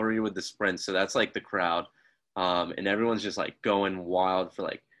rivalry with the sprints. So that's like the crowd, and everyone's just like going wild for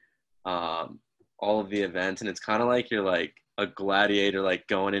like all of the events, and it's kind of like you're like a gladiator like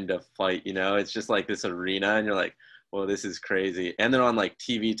going into a fight, you know. It's just like this arena, and you're like, well, this is crazy. And they're on like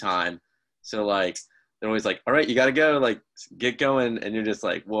TV time, so like they're always like, all right, you got to go, like, get going. And you're just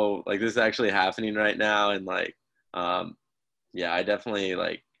like, whoa, like, this is actually happening right now. And, like, yeah, I definitely,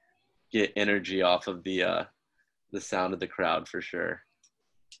 like, get energy off of the sound of the crowd for sure.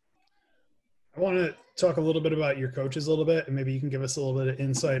 I want to talk a little bit about your coaches a little bit, and maybe you can give us a little bit of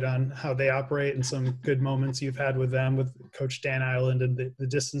insight on how they operate and some good moments you've had with them, with Coach Dan Ireland and the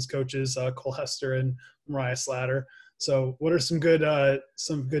distance coaches, Cole Hester and Mariah Slatter. So what are some good knowledge,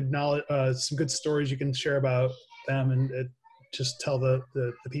 some good stories you can share about them and just tell the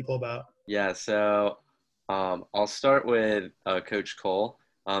people about? Yeah, so I'll start with Coach Cole.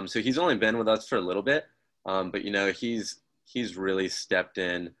 So he's only been with us for a little bit, but, you know, he's really stepped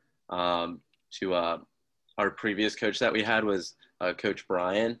in to our previous coach that we had was Coach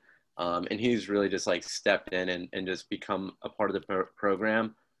Brian, and he's really just, like, stepped in and just become a part of the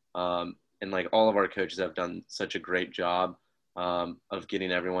program. And like all of our coaches have done such a great job of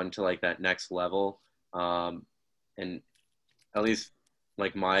getting everyone to like that next level. And at least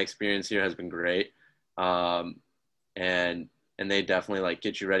like my experience here has been great. And they definitely like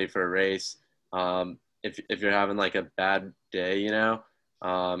get you ready for a race. If you're having like a bad day, you know,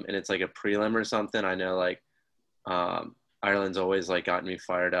 and it's like a prelim or something, I know like Ireland's always like gotten me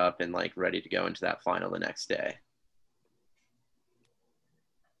fired up and like ready to go into that final the next day.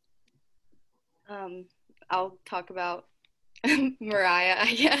 I'll talk about Mariah,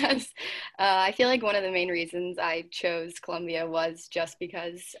 I guess. I feel like one of the main reasons I chose Columbia was just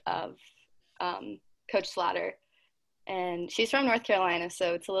because of Coach Slatter. And she's from North Carolina,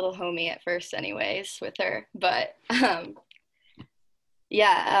 so it's a little homey at first anyways with her. But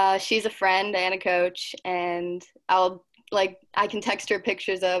Yeah, she's a friend and a coach, and I can text her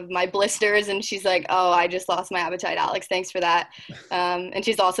pictures of my blisters, and she's like, "Oh, I just lost my appetite, Alex. Thanks for that." And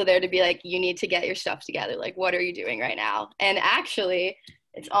she's also there to be like, "You need to get your stuff together. Like, what are you doing right now?" And actually,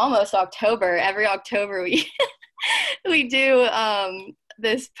 it's almost October. Every October we do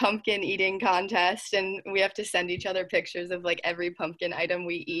this pumpkin eating contest, and we have to send each other pictures of like every pumpkin item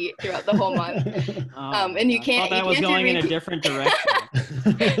we eat throughout the whole month. And you can't. I thought that was going in a different direction.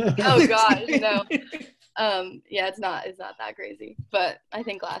 Oh gosh, no. Yeah, it's not that crazy. But I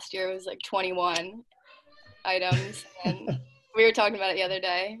think last year it was like 21 items, and we were talking about it the other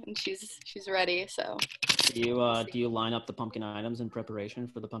day, and she's ready. So. Do you line up the pumpkin items in preparation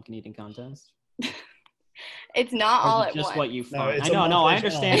for the pumpkin eating contest? It's not all at just once. what you find. I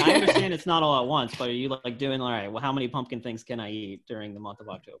understand. I understand it's not all at once, but are you like doing all right? Well, how many pumpkin things can I eat during the month of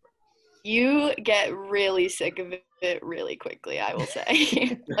October? You get really sick of it really quickly, I will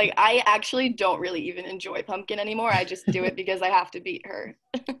say. Like, I actually don't really even enjoy pumpkin anymore. I just do it because I have to beat her.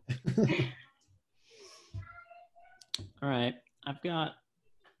 All right. I've got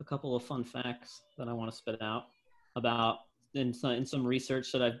a couple of fun facts that I want to spit out about in some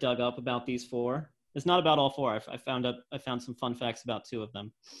research that I've dug up about these four. It's not about all four. I found some fun facts about two of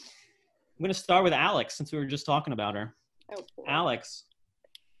them. I'm going to start with Alex, since we were just talking about her. Oh, boy. Alex,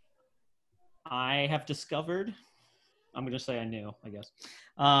 I have discovered, I'm going to say I knew, I guess,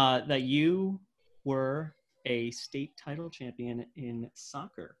 that you were a state title champion in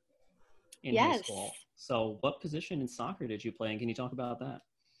soccer in high school. So what position in soccer did you play, and can you talk about that?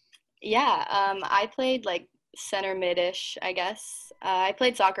 Yeah, I played like center mid-ish, I guess. I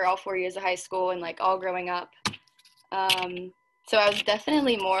played soccer all 4 years of high school and like all growing up. So I was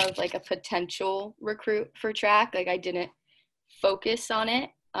definitely more of like a potential recruit for track. Like I didn't focus on it.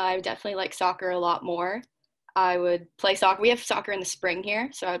 I definitely like soccer a lot more. I would play soccer. We have soccer in the spring here,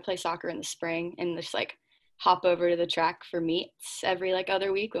 so I would play soccer in the spring and just like hop over to the track for meets every like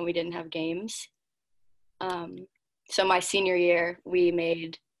other week when we didn't have games. So my senior year, we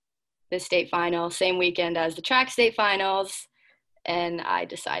made the state final same weekend as the track state finals, and I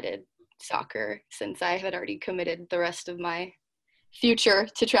decided soccer since I had already committed the rest of my future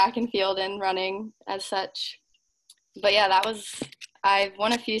to track and field and running as such. But yeah, I've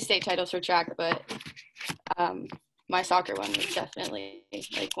won a few state titles for track, but my soccer one was definitely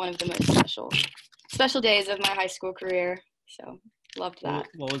like one of the most special days of my high school career. So loved that.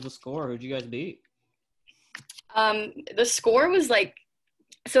 What was the score? Who'd you guys beat? The score was like,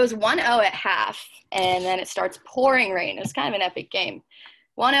 so it was 1-0 at half, and then it starts pouring rain. It was kind of an epic game.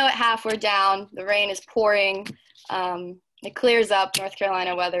 1-0 at half, we're down. The rain is pouring. It clears up. North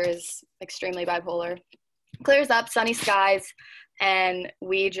Carolina weather is extremely bipolar. Clears up, sunny skies, and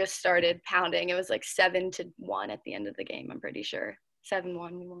we just started pounding. It was like 7-1 at the end of the game, I'm pretty sure.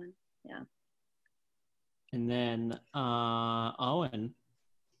 7-1, we won. Yeah. And then, Owen,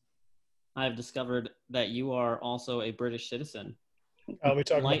 I've discovered that you are also a British citizen. Oh, we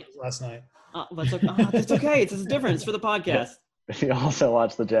talked about this last night. That's okay. It's different. It's for the podcast. If you also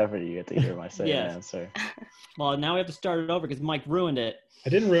watch the Jeopardy, you get to hear my same answer. Well, now we have to start it over because Mike ruined it. I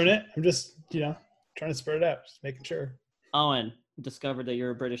didn't ruin it. I'm just, trying to spread it out, just making sure. Owen, discovered that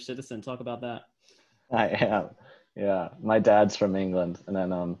you're a British citizen. Talk about that. I am. Yeah. My dad's from England, and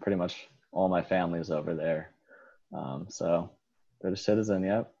then pretty much all my family's over there. So British citizen,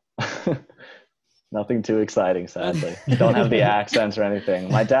 yep. Nothing too exciting, sadly. Don't have the accents or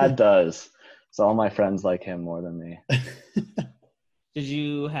anything. My dad does. So all my friends like him more than me. Did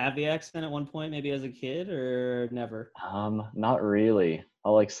you have the accent at one point, maybe as a kid, or never? Not really.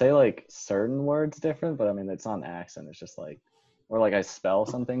 I'll like say like certain words different, but I mean it's not an accent. It's just like, or like I spell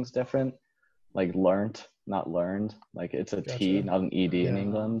some things different, like learnt, not learned. Like it's a T, not an ED in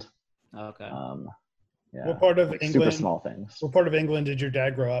England. Okay. Yeah. What part of like England? Super small things. What part of England did your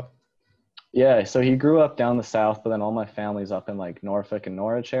dad grow up? Yeah, so he grew up down the south, but then all my family's up in like Norfolk and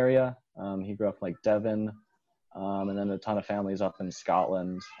Norwich area. He grew up in, like Devon, and then a ton of families up in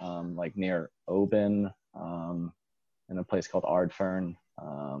Scotland, like near Oban, in a place called Ardfern.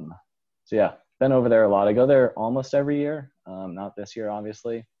 So yeah, been over there a lot. I go there almost every year. Not this year,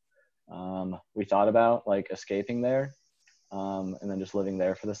 obviously. We thought about like escaping there, and then just living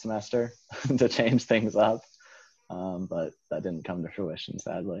there for the semester to change things up, but that didn't come to fruition,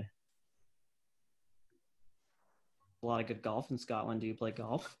 sadly. A lot of good golf in Scotland. Do you play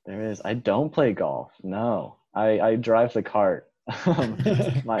golf? There is. I don't play golf. No, I drive the cart.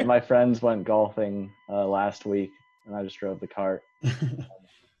 My friends went golfing last week, and I just drove the cart.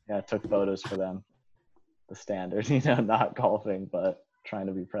 Yeah, took photos for them. The standard, not golfing, but trying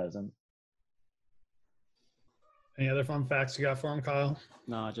to be present. Any other fun facts you got for him, Kyle?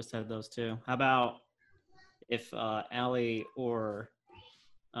 No, I just had those two. How about if Allie or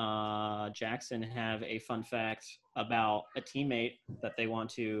Jackson have a fun fact about a teammate that they want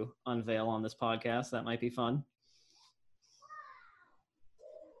to unveil on this podcast? That might be fun.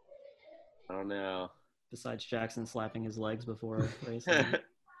 I don't know. Besides Jackson slapping his legs before racing.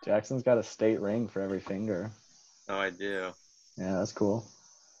 Jackson's got a state ring for every finger. Oh, I do. Yeah, that's cool.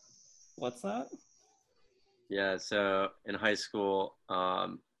 What's that? Yeah, so in high school, I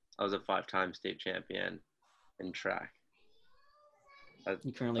was a 5-time state champion in track.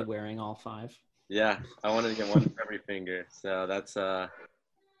 You currently wearing all 5? Yeah, I wanted to get one for every finger, so that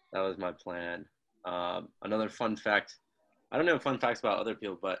was my plan. Another fun fact. I don't know fun facts about other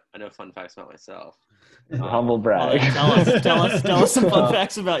people, but I know fun facts about myself. Humble brag. Tell us some fun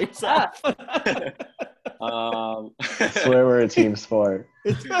facts about yourself. Swear we're a team sport.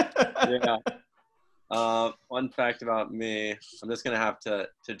 Yeah. Fun fact about me. I'm just gonna have to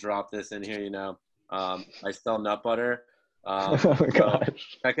drop this in here. I sell nut butter. Oh my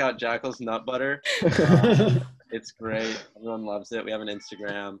gosh. Check out Jackal's Nut Butter. It's great. Everyone loves it. We have an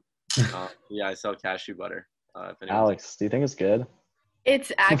Instagram. Yeah, I sell cashew butter. Alex, do you think it's good?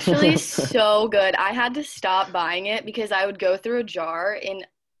 It's actually so good. I had to stop buying it because I would go through a jar in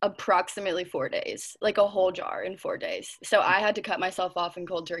approximately 4 days, like a whole jar in 4 days. So I had to cut myself off and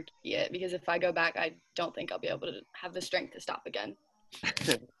cold turkey it because if I go back, I don't think I'll be able to have the strength to stop again.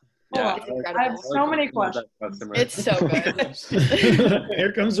 Yeah, It's incredible. I have so many questions. It's so good.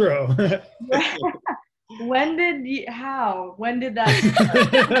 Here comes Ro. When did that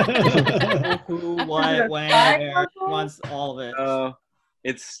Who, what, where, wants all of it.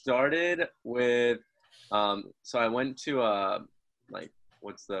 It started with so I went to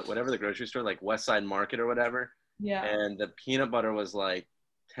whatever the grocery store, like West Side Market or whatever. Yeah. And the peanut butter was like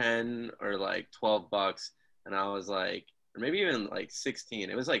 10 or like $12, and I was like, or maybe even like 16.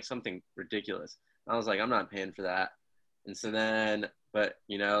 It was like something ridiculous. I was like, I'm not paying for that. And so then, but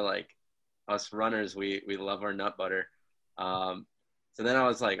like us runners, we love our nut butter. So then I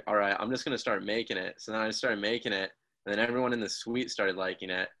was like, all right, I'm just gonna start making it. So then I started making it, and then everyone in the suite started liking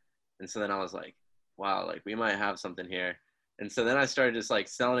it. And so then I was like, wow, like we might have something here. And so then I started just like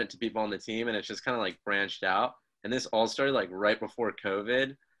selling it to people on the team, and it's just kind of like branched out. And this all started like right before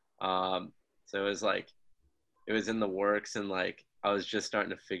COVID. So it was like, it was in the works, and like I was just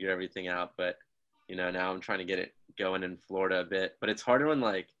starting to figure everything out. But now I'm trying to get it going in Florida a bit. But it's harder when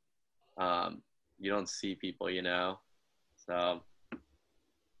like you don't see people,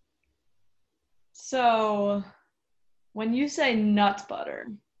 So when you say nut butter,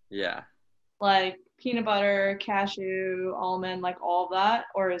 yeah. like peanut butter, cashew, almond, like all of that,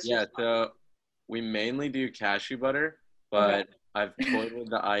 or is Yeah, so we mainly do cashew butter, but Okay. I've toyed with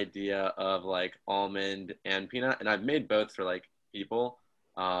the idea of like almond and peanut, and I've made both for like people.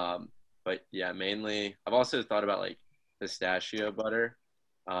 But yeah, mainly I've also thought about like pistachio butter.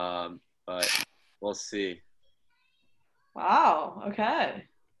 But we'll see. Wow, okay.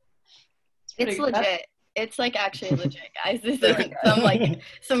 It's pretty good. legit. It's like actually legit, guys. This isn't some like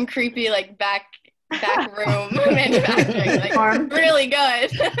some creepy like back room manufacturing. Like really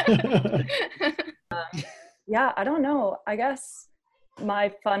good. Yeah, I don't know. I guess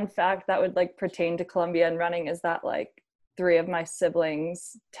my fun fact that would like pertain to Columbia and running is that like 3 of my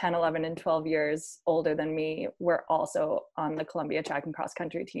siblings, 10, 11, and 12 years older than me, were also on the Columbia track and cross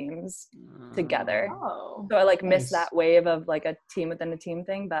country teams together. Oh. So I like Nice. missed that wave of like a team within a team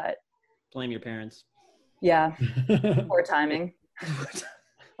thing, but Blame your parents. yeah, poor timing.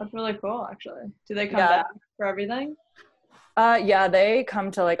 That's really cool, actually. Do they come Yeah. back for everything? Yeah, they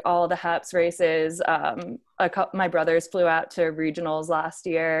come to like all the HAPS races. My brothers flew out to regionals last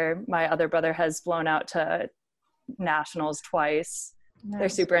year. My other brother has flown out to nationals twice. They're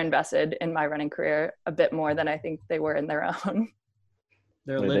Nice. super invested in my running career, a bit more than I think they were in their own.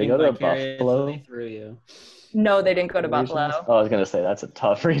 They're Wait, they living go to vicariously Buffalo? through you. No, they didn't go to Regionals? Buffalo. Oh, I was gonna say that's a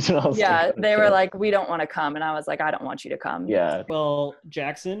tough regional. Yeah, they were like, we don't want to come. And I was like, I don't want you to come. yeah. Well,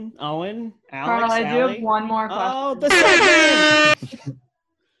 Jackson, Owen, Carl, Alex, I do Allie. have one more question. Oh, the segment!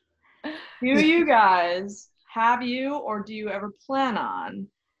 Do you guys, have you or do you ever plan on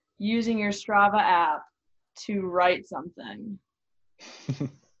using your Strava app to write something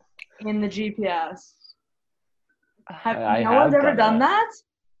in the GPS? I No one's have ever done that?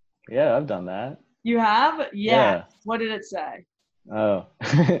 Yeah, I've done that. You have? Yeah. What did it say? Oh,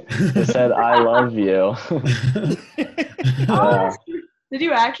 it said I love you. Oh, did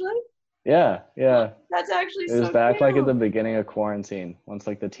you actually? Yeah. That's actually It was so back like at cute. the beginning of quarantine, once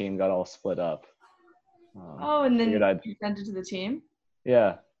like the team got all split up. Oh, and then figured I'd- you sent it to the team?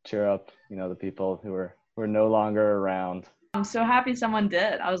 Yeah, cheer up, the people who were we're no longer around. I'm so happy someone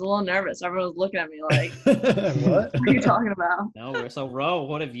did. I was a little nervous. Everyone was looking at me like, What? what are you talking about? No, so Ro,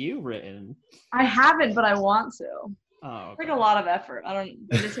 what have you written? I haven't, but I want to. Oh, It's like a lot of effort. I don't.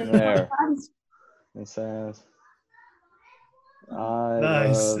 Did it take There. sometimes? It says, I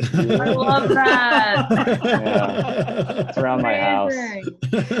Nice. love you. I love that. Yeah. It's around my house.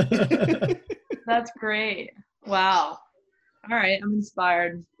 Amazing. That's great. Wow. All right, I'm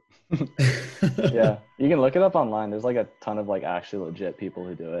inspired. Yeah, you can look it up online. There's like a ton of like actually legit people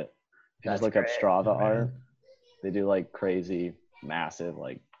who do it. You That's just look up great. Strava Oh, man. art. They do like crazy, massive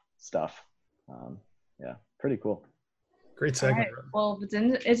like stuff. Yeah, pretty cool. Great All segment. right. Well,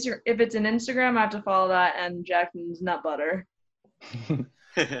 if it's an Instagram, I have to follow that and Jackson's nut butter.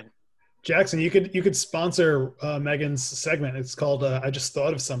 Jackson, you could sponsor Megan's segment. It's called I Just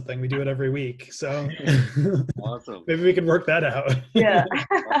Thought of Something. We do it every week. So Awesome. maybe we can work that out. Yeah.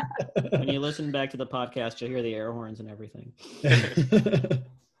 When you listen back to the podcast, you'll hear the air horns and everything.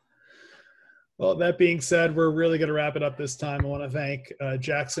 Well, that being said, we're really going to wrap it up this time. I want to thank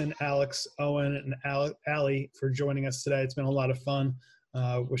Jackson, Alex, Owen, and Allie for joining us today. It's been a lot of fun.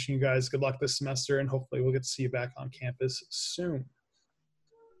 Wishing you guys good luck this semester, and hopefully we'll get to see you back on campus soon.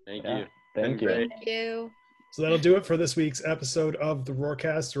 Thank Yeah, you. thank Been you. great. Thank you. So that'll do it for this week's episode of the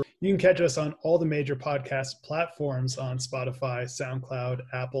Roarcast. You can catch us on all the major podcast platforms on Spotify, SoundCloud,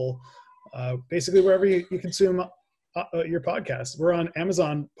 Apple, basically wherever you consume your podcast. We're on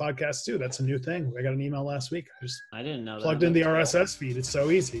Amazon Podcasts too. That's a new thing. I got an email last week. I didn't know that. Plugged in the RSS feed. It's so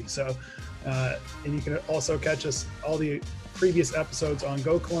easy. So, and you can also catch us all the previous episodes on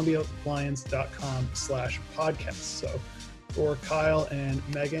gocolumbialions.com/podcast. So for Kyle and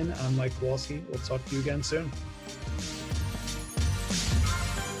Megan, I'm Mike Kowalski. We'll talk to you again soon.